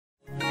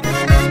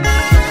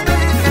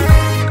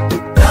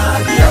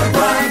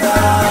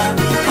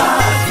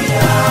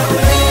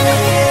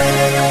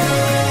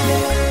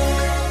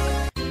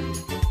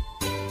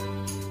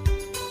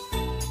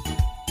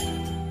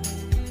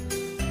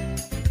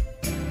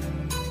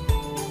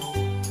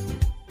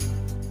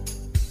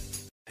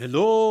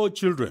Hello,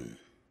 children.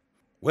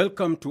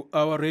 Welcome to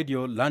our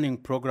radio learning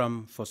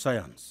program for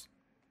science.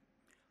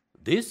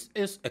 This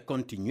is a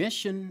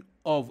continuation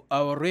of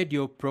our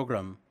radio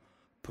program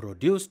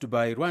produced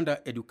by Rwanda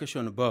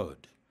Education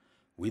Board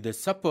with the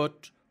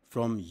support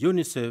from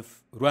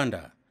UNICEF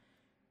Rwanda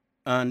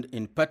and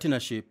in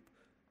partnership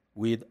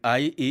with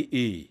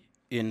IEE,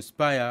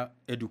 Inspire,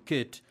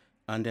 Educate,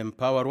 and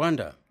Empower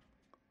Rwanda.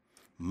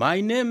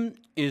 My name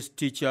is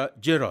Teacher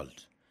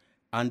Gerard,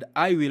 and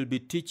I will be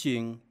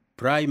teaching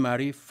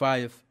Primary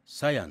 5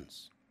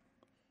 Science.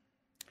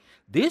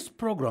 This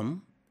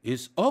program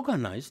is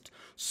organized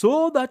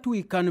so that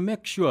we can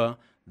make sure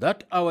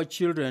that our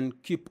children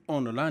keep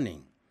on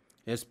learning,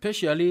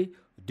 especially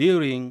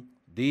during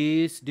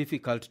this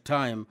difficult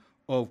time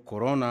of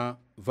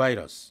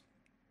coronavirus.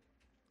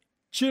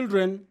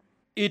 Children,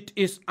 it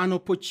is an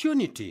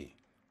opportunity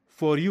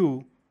for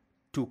you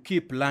to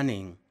keep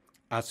learning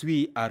as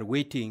we are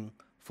waiting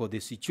for the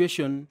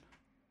situation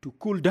to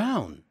cool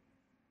down.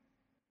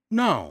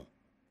 Now,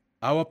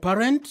 our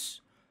parents,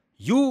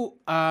 you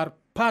are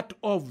part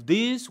of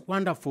this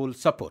wonderful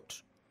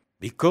support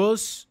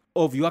because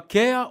of your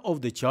care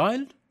of the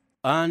child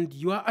and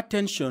your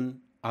attention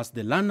as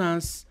the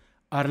learners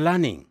are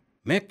learning.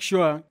 Make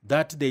sure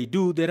that they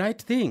do the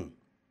right thing.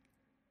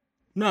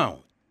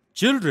 Now,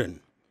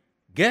 children,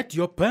 get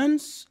your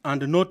pens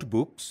and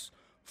notebooks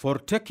for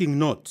taking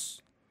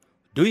notes,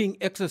 doing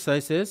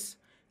exercises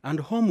and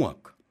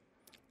homework,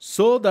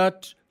 so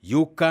that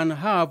you can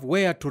have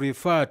where to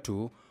refer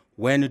to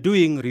when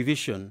doing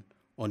revision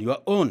on your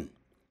own.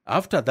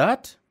 After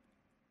that,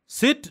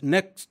 sit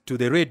next to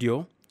the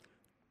radio,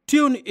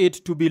 tune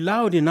it to be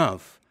loud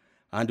enough,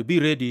 and be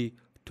ready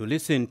to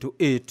listen to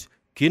it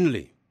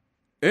keenly.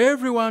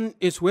 Everyone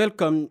is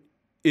welcome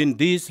in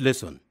this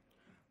lesson,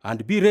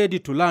 and be ready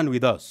to learn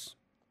with us.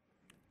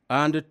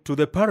 And to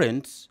the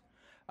parents,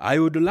 I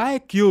would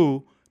like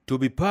you to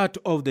be part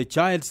of the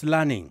child's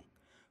learning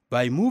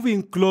by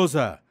moving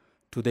closer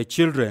to the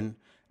children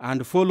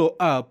and follow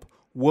up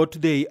what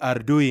they are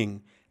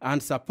doing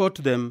and support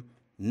them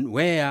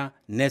where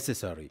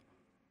necessary.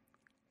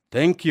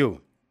 Thank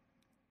you.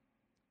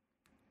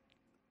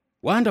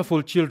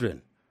 Wonderful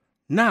children.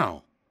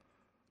 Now,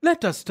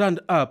 let us stand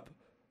up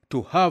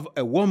to have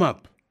a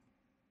warm-up.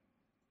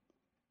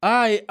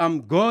 I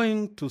am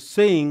going to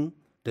sing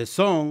the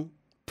song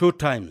 2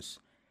 times.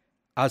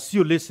 As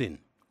you listen,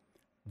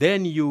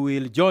 then you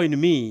will join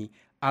me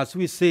as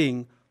we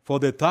sing for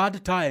the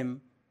 3rd time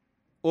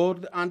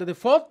and the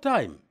 4th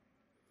time.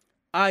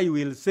 I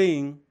will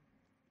sing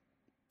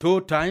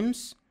 2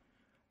 times.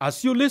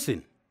 As you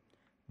listen,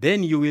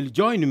 then you will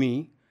join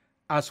me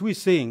as we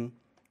sing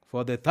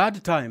for the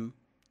 3rd time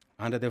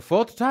and the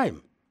 4th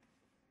time.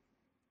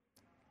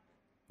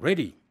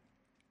 Ready?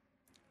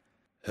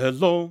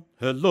 Hello,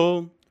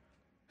 hello,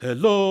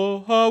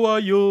 hello, how are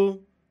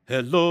you?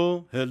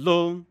 Hello,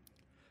 hello,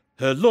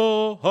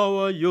 hello, how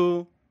are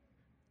you?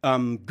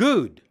 I'm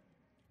good.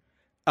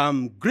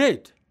 I'm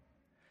great.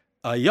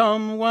 I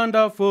am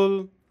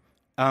wonderful.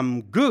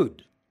 I'm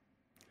good.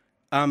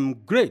 I'm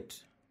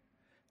great.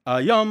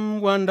 I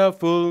am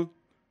wonderful.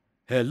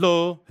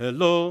 Hello,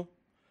 hello,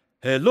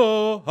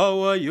 hello, how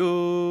are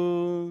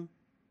you?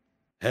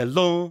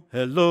 Hello,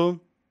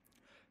 hello,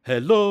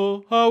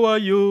 hello, how are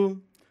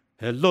you?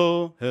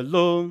 Hello,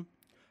 hello,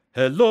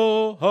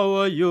 hello, how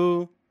are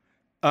you?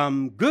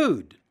 I'm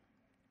good.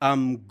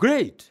 I'm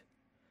great.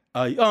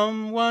 I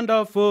am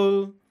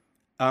wonderful.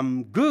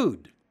 I'm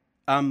good.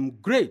 I'm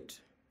great.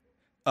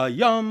 I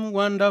am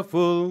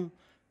wonderful.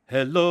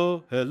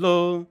 Hello,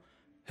 hello,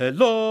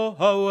 hello,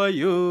 how are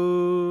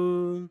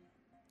you?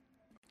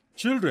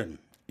 Children,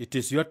 it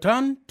is your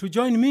turn to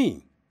join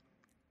me.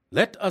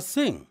 Let us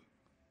sing.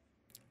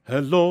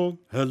 Hello,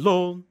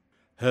 hello,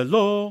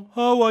 hello,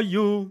 how are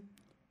you?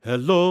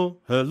 Hello,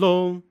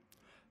 hello,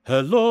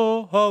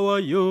 hello, how are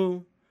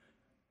you?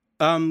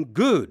 I'm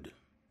good.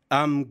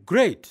 I'm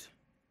great.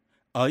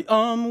 I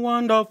am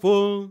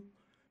wonderful.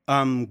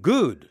 I'm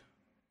good.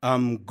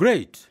 I'm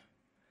great.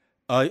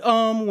 I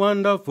am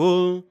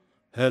wonderful.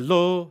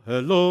 Hello,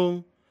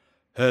 hello,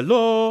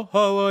 hello,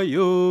 how are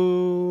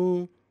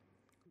you?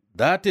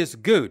 That is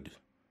good.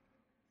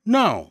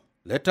 Now,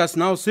 let us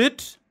now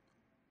sit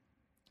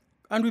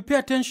and we pay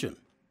attention.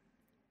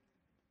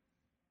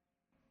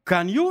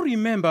 Can you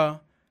remember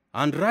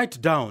and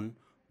write down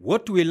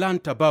what we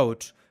learned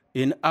about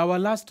in our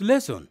last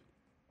lesson?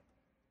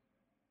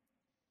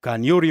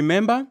 Can you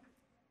remember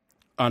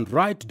and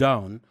write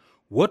down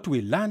what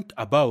we learned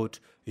about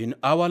in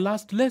our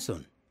last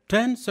lesson?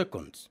 10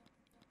 seconds.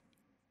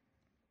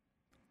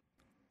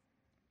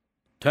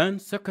 10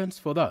 seconds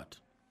for that.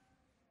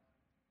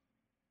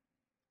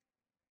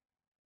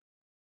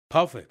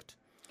 Perfect.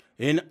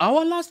 In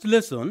our last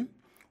lesson,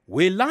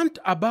 we learned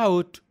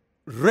about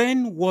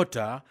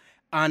rainwater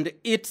and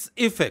its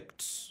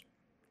effects.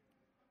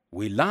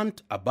 We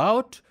learned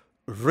about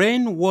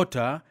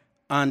rainwater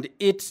and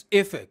its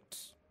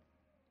effects.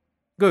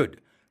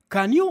 Good.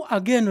 Can you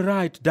again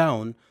write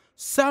down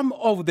some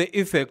of the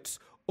effects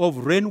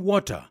of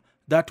rainwater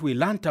that we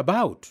learned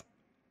about?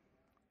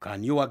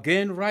 Can you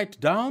again write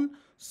down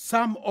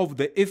some of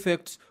the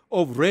effects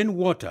of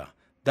rainwater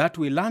that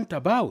we learnt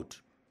about?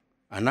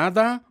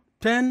 Another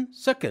 10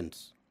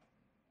 seconds.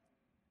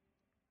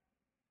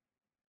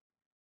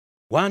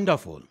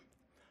 Wonderful.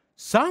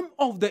 Some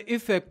of the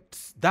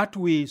effects that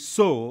we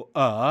saw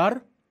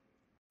are: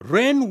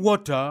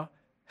 rainwater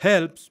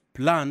helps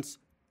plants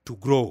to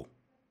grow.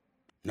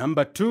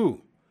 Number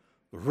 2,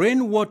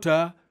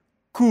 rainwater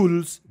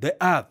cools the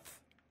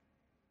earth.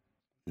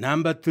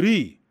 Number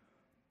 3,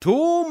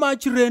 too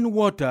much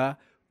rainwater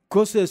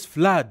causes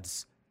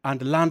floods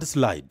and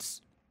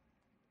landslides.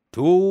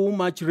 Too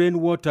much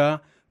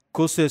rainwater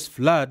causes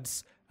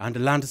floods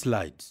and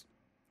landslides.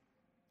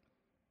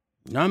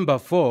 Number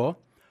 4,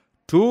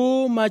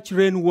 too much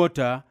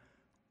rainwater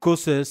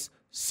causes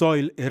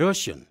soil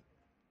erosion.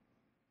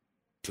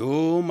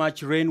 Too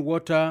much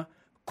rainwater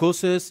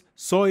causes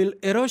soil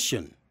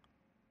erosion.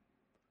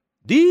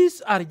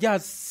 These are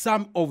just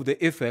some of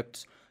the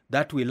effects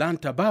that we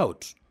learnt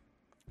about.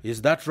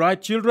 Is that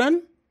right,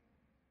 children?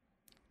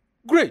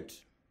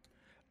 Great.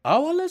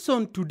 Our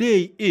lesson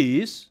today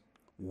is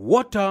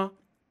water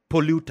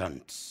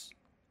pollutants.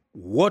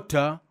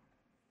 Water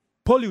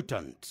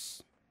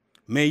pollutants.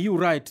 May you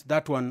write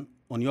that one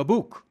on your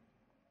book.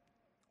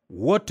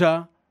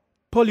 Water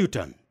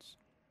pollutants.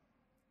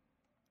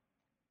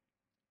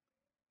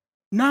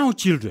 Now,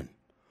 children,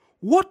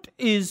 what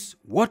is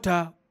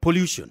water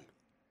pollution?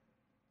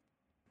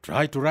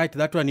 Try to write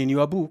that one in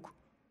your book.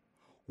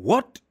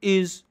 What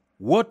is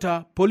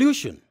water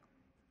pollution?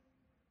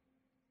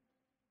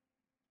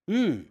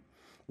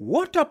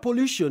 Water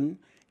pollution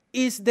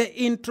is the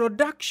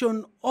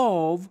introduction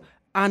of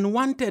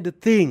unwanted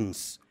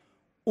things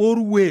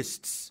or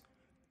wastes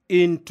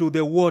into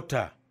the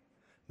water,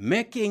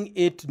 making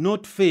it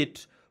not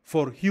fit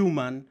for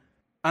human,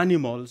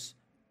 animals,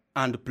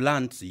 and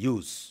plants'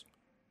 use.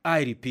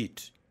 I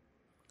repeat,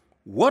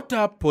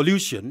 water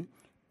pollution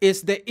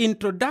is the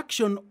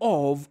introduction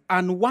of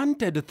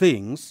unwanted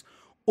things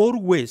or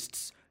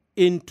wastes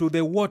into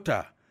the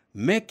water,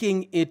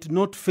 making it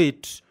not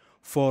fit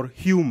for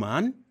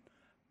human,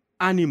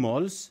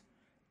 animals,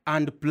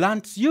 and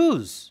plants'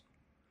 use.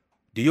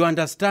 Do you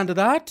understand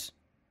that?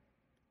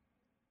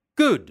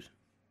 Good.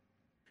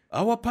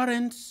 Our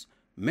parents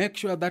make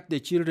sure that the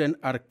children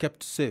are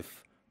kept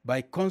safe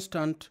by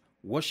constant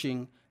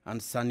washing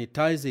and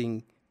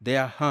sanitizing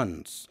their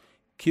hands,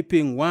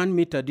 keeping 1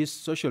 meter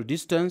social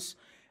distance,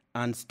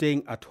 and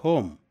staying at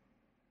home.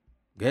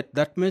 Get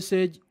that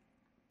message,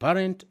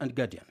 parent and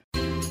guardian.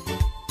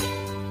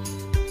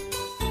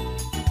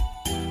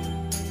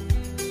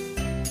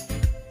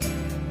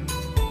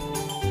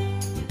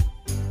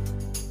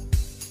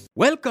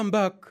 Welcome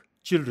back,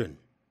 children.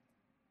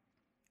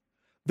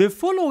 The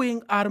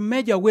following are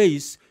major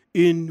ways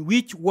in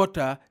which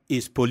water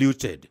is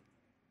polluted.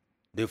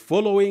 The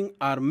following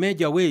are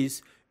major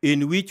ways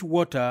in which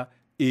water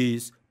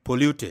is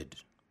polluted.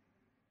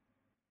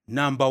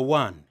 Number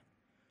 1,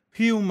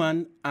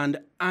 human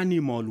and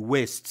animal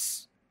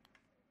wastes.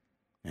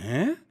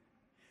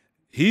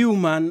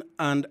 Human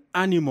and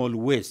animal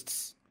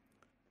wastes.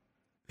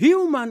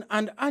 Human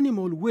and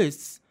animal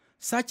wastes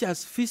such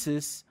as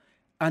feces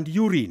and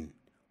urine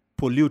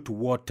pollute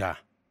water.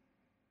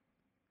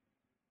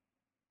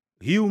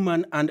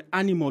 Human and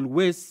animal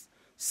wastes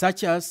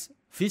such as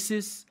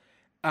feces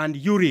and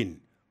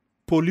urine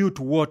pollute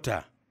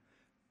water.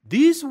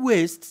 These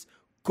wastes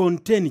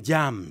contain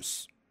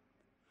germs.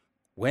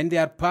 When they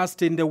are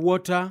passed in the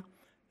water,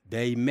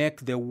 they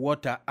make the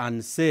water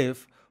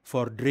unsafe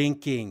for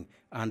drinking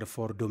and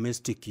for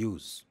domestic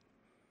use.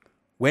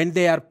 When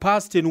they are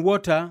passed in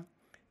water,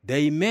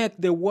 they make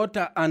the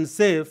water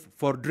unsafe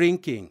for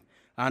drinking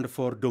and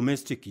for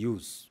domestic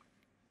use.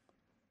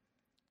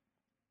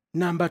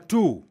 Number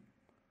 2,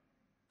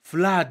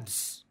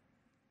 floods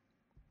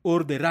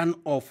or the run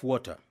of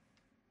water.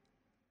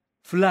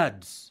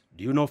 Floods.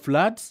 Do you know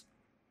floods?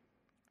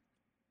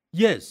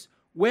 Yes,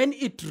 when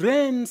it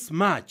rains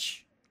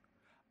much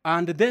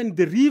and then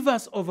the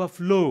rivers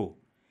overflow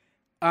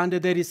and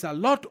there is a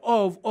lot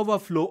of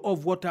overflow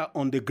of water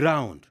on the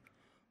ground,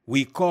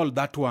 we call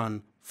that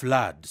one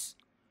floods.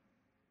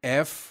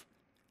 F-L-O-O-D-S,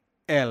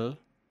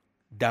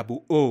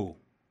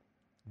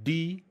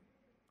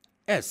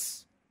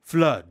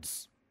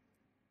 floods.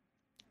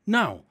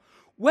 Now,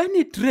 when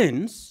it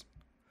rains,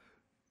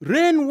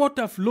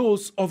 rainwater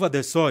flows over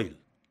the soil.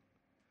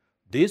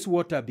 This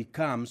water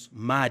becomes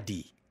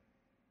muddy.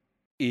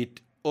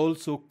 It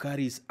also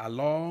carries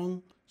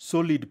along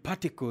solid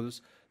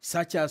particles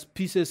such as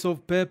pieces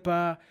of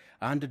paper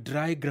and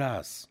dry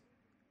grass.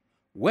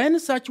 When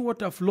such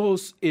water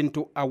flows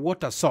into a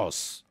water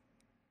source,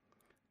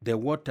 the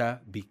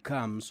water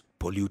becomes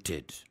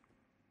polluted.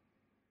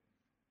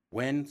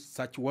 When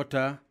such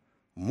water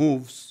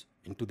moves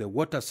into the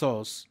water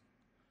source,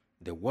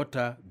 the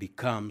water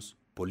becomes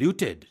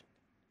polluted.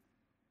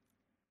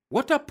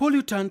 Water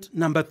pollutant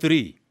number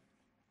 3,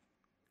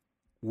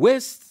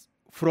 wastes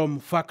from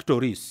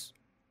factories.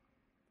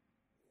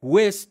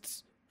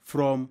 Wastes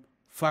from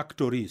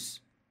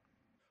factories.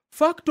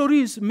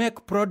 Factories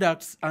make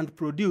products and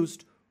produce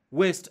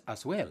waste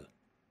as well.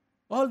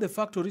 All the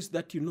factories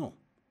that you know.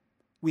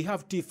 We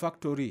have tea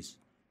factories.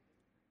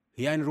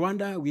 Here in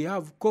Rwanda, we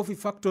have coffee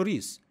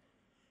factories.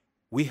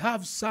 We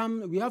have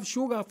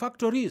sugar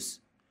factories.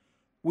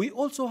 We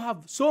also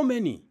have so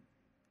many.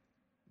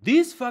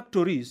 These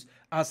factories,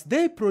 as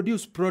they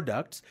produce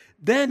products,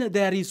 then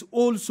there is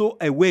also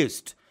a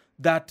waste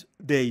that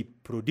they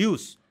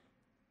produce.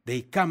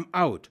 They come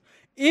out.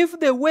 If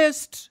the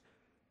waste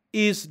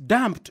is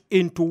dumped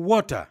into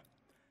water,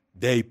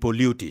 they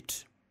pollute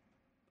it.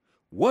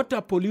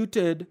 Water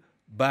polluted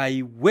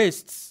by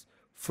wastes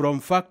from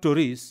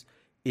factories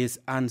is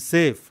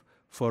unsafe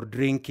for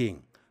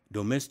drinking,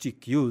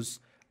 domestic use,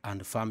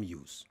 and farm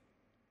use.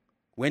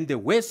 When the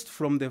waste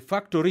from the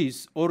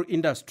factories or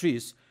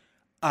industries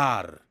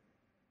are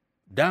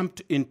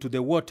dumped into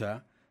the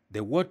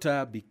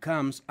water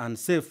becomes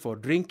unsafe for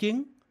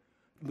drinking,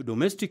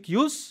 domestic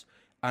use,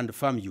 and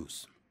farm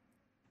use.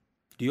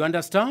 Do you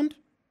understand?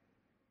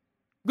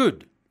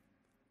 Good.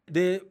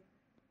 The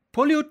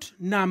pollute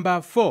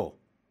number 4,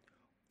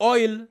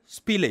 oil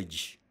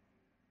spillage.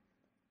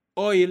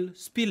 Oil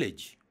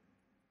spillage.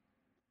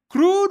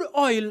 Crude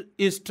oil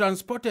is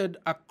transported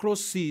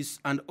across seas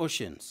and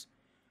oceans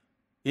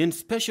in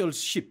special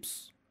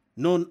ships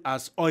known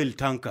as oil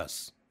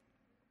tankers.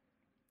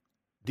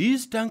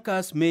 These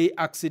tankers may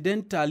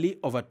accidentally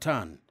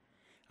overturn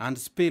and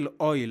spill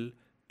oil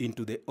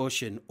into the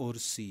ocean or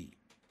sea.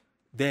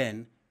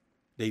 Then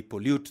they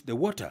pollute the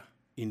water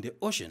in the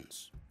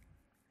oceans.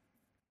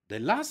 The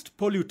last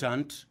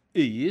pollutant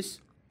is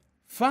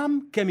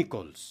farm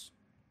chemicals.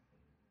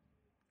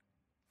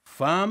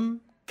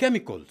 Farm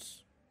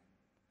chemicals.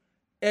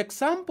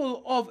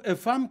 Example of a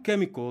farm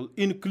chemical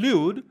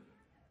include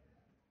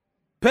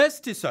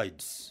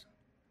pesticides,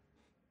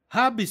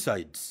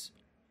 herbicides,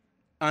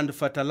 and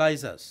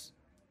fertilizers.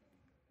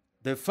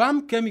 The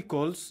farm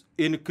chemicals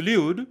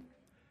include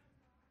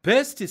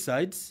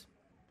pesticides,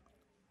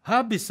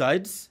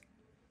 herbicides,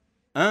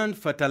 and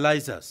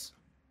fertilizers.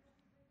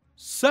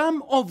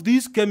 Some of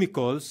these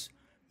chemicals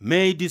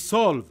may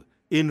dissolve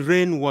in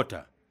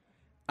rainwater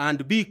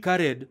and be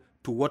carried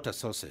to water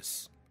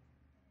sources.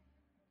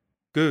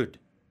 Good.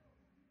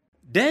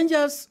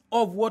 Dangers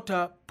of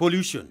water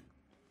pollution.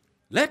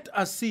 Let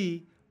us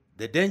see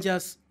the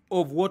dangers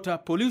of water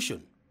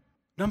pollution.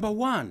 Number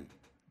 1,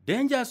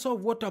 dangers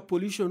of water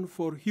pollution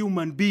for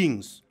human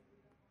beings.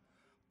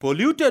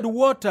 Polluted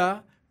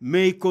water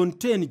may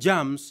contain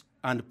germs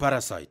and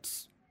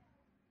parasites.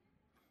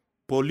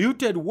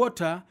 Polluted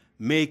water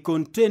may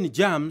contain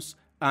germs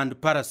and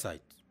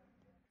parasites.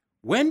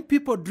 When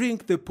people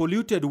drink the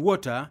polluted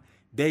water,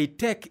 they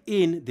take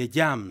in the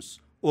germs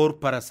or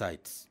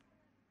parasites.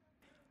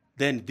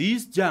 Then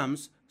these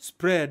germs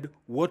spread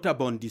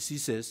waterborne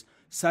diseases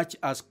such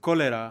as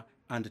cholera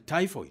and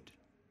typhoid.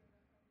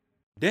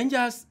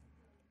 Dangers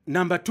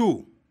number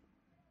 2.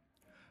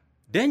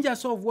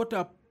 Dangers of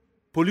water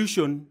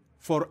pollution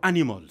for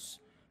animals.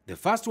 The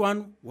first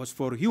one was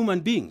for human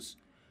beings.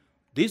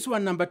 This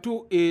one, number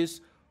 2,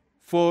 is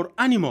for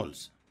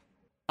animals.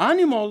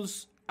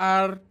 Animals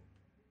are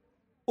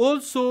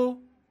also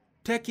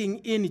taking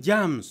in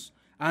germs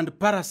and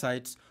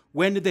parasites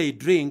when they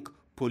drink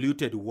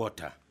polluted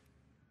water.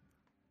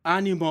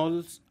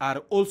 Animals are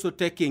also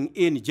taking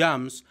in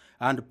germs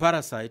and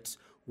parasites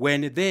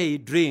when they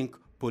drink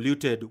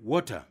polluted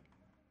water.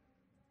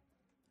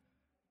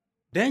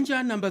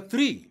 Danger number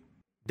 3,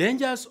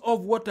 dangers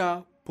of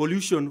water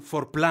pollution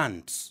for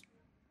plants.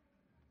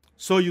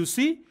 So you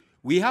see,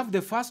 we have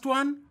the first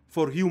one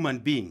for human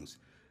beings.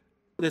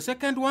 The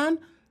second one,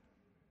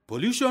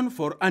 pollution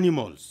for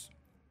animals.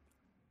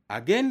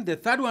 Again, the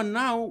third one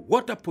now,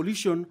 water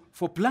pollution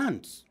for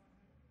plants.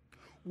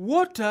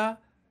 Water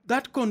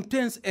that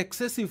contains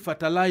excessive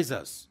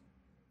fertilizers,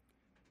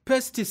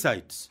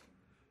 pesticides,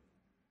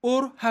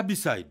 or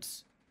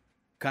herbicides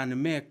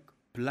can make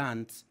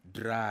plants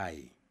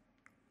dry.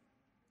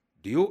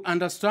 Do you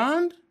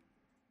understand?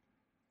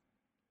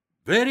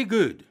 Very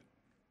good.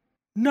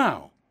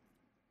 Now,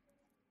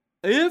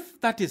 if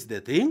that is the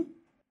thing,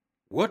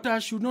 water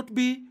should not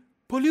be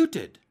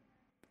polluted.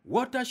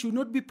 Water should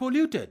not be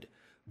polluted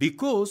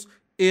because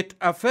it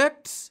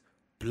affects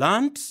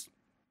plants,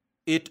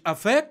 it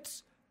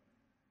affects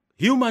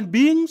human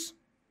beings,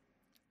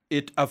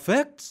 it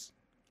affects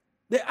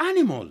the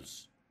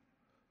animals.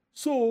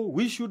 So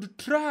we should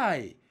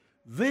try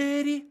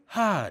very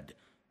hard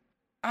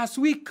as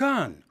we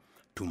can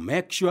to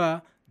make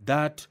sure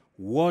that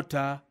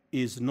water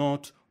is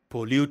not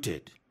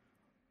polluted.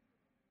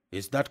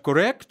 Is that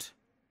correct?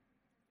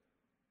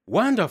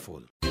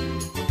 Wonderful.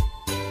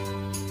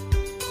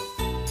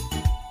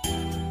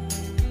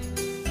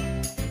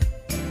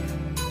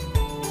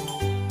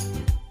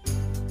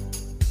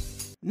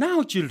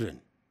 Now,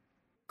 children,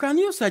 can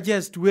you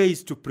suggest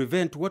ways to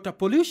prevent water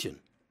pollution?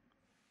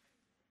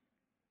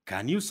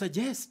 Can you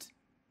suggest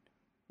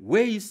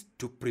ways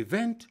to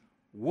prevent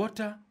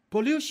water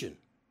pollution?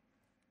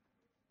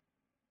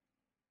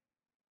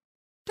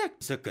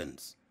 Take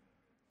seconds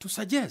to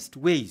suggest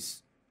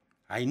ways.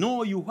 I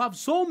know you have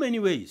so many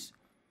ways.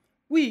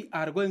 We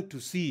are going to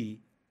see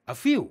a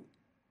few.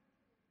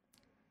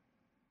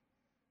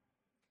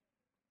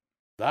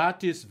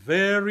 That is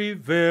very,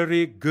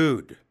 very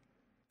good.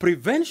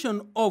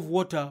 Prevention of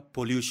water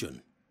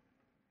pollution.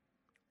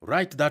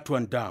 Write that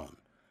one down.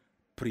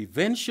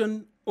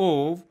 Prevention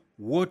of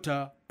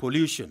water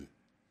pollution.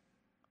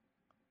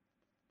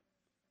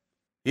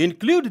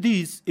 Include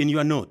these in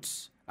your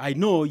notes. I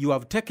know you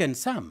have taken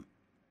some.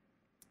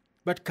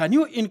 But can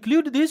you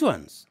include these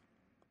ones?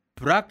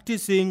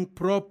 Practicing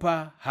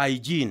proper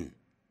hygiene.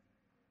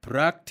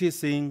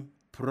 Practicing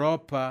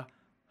proper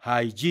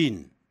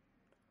hygiene.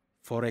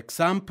 For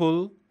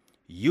example,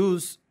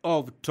 use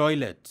of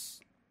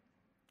toilets,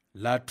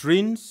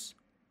 latrines,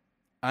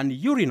 and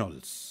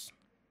urinals.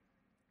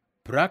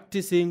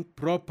 Practicing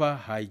proper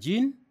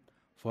hygiene.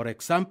 For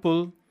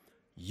example,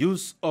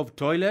 use of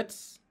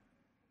toilets,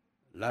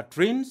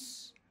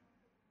 latrines,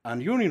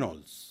 and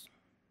urinals.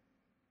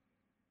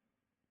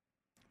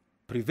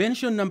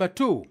 Prevention number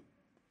 2.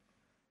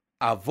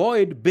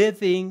 Avoid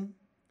bathing,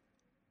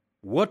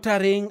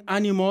 watering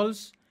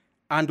animals,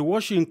 and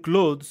washing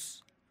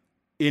clothes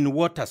in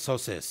water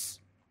sources.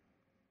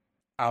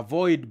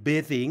 Avoid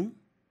bathing,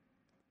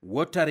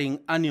 watering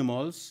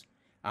animals,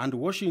 and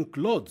washing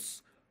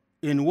clothes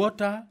in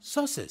water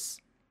sources.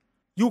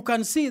 You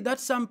can see that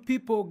some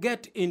people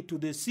get into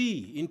the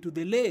sea, into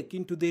the lake,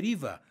 into the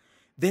river.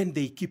 Then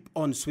they keep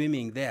on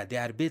swimming there. They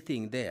are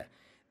bathing there.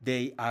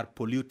 They are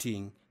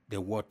polluting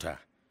the water.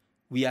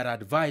 We are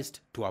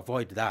advised to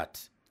avoid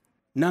that.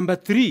 Number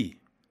 3,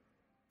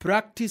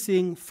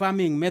 practicing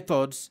farming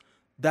methods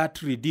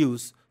that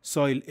reduce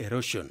soil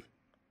erosion.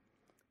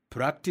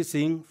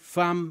 Practicing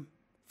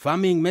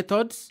farming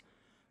methods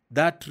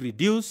that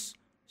reduce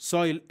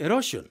soil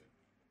erosion.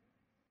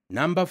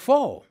 Number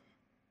 4,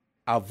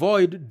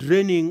 avoid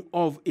draining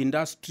of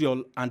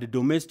industrial and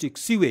domestic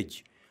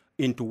sewage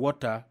into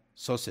water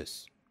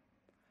sources.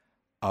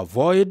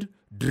 Avoid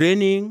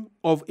draining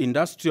of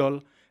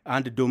industrial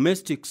and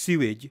domestic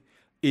sewage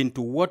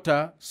into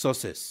water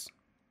sources.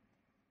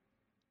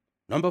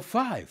 Number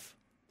 5,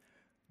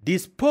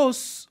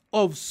 dispose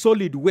of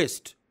solid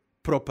waste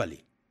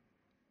properly.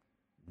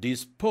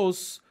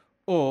 Dispose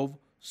of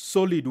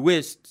solid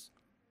waste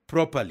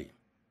properly.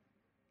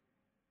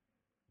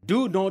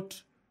 Do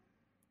not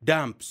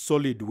dump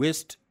solid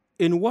waste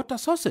in water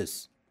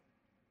sources.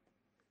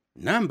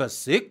 Number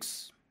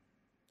 6,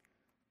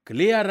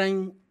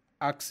 clearing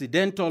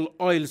accidental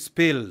oil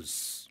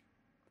spills.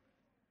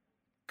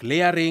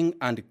 Clearing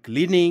and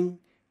cleaning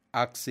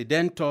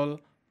accidental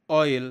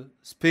oil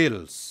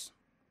spills.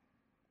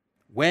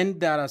 When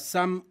there are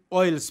some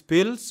oil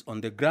spills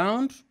on the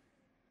ground,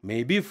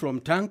 maybe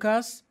from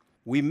tankers,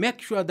 we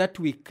make sure that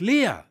we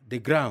clear the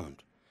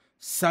ground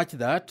such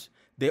that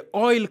the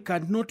oil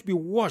cannot be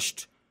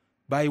washed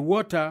by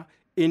water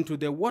into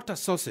the water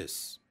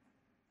sources.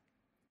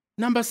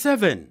 Number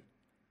 7,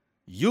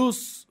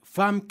 use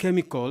farm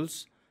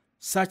chemicals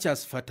such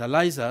as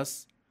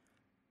fertilizers,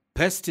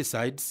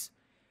 pesticides,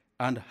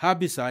 and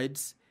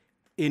herbicides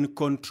in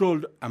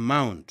controlled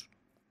amount.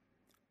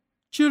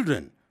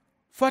 Children,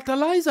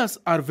 fertilizers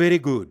are very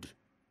good,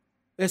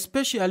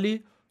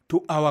 especially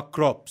to our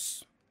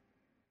crops.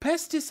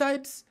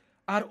 Pesticides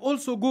are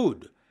also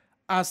good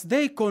as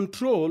they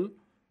control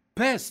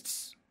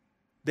pests.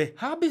 The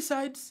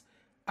herbicides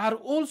are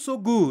also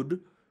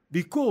good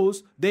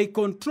because they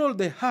control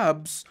the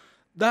herbs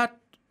that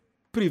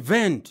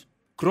prevent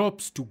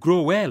crops to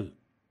grow well.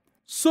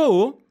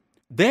 So,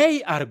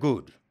 they are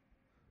good.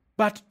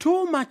 But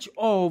too much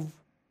of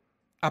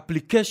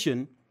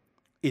application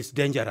is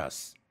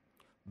dangerous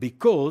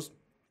because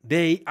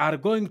they are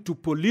going to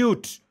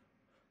pollute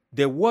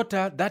the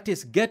water that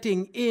is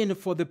getting in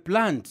for the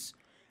plants,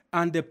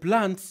 and the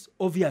plants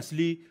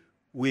obviously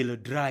will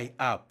dry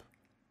up.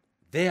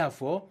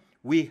 Therefore,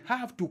 we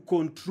have to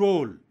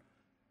control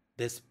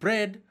the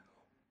spread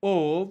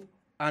of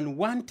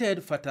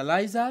unwanted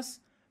fertilizers,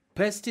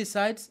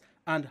 pesticides,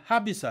 and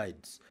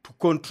herbicides to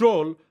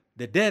control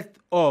the death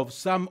of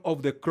some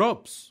of the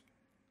crops.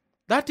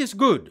 That is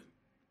good.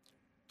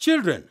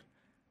 Children,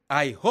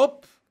 I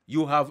hope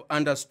you have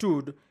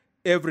understood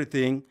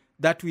everything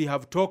that we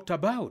have talked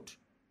about.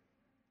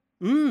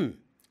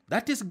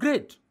 That is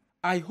great.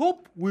 I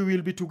hope we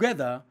will be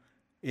together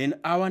in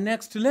our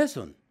next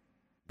lesson.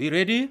 Be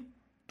ready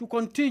to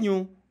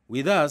continue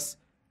with us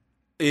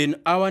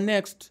in our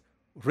next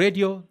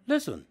radio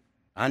lesson.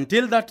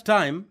 Until that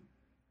time,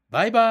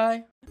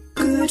 bye-bye.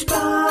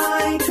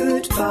 Goodbye,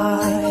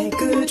 goodbye,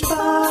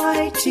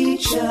 goodbye,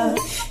 teacher.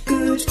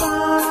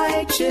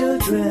 Goodbye,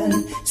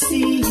 children.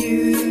 See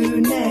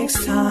you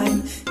next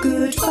time.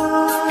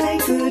 Goodbye,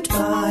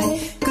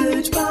 goodbye,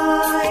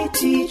 goodbye,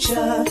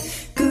 teacher.